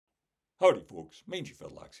Howdy, folks. Mangy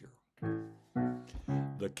Fedlocks here.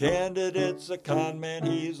 The candidate's a con man,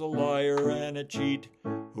 he's a liar and a cheat,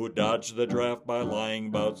 who dodged the draft by lying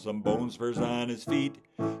about some bone spurs on his feet,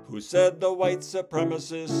 who said the white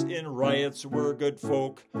supremacists in riots were good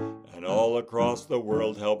folk, and all across the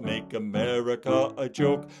world helped make America a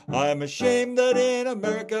joke. I'm ashamed that in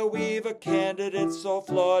America we've a candidate so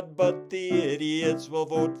flawed, but the idiots will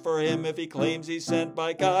vote for him if he claims he's sent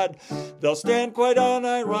by God. They'll stand quite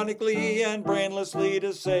unironically and brainlessly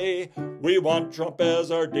to say, we want Trump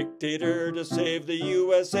as our dictator to save the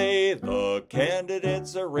USA. The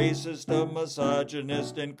candidate's a racist, a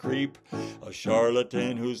misogynist and creep, a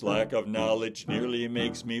charlatan whose lack of knowledge nearly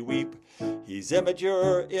makes me weep. He's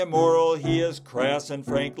immature, immoral, he is crass and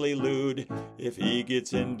frankly lewd. If he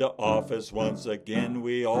gets into office once again,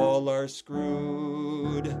 we all are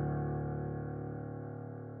screwed.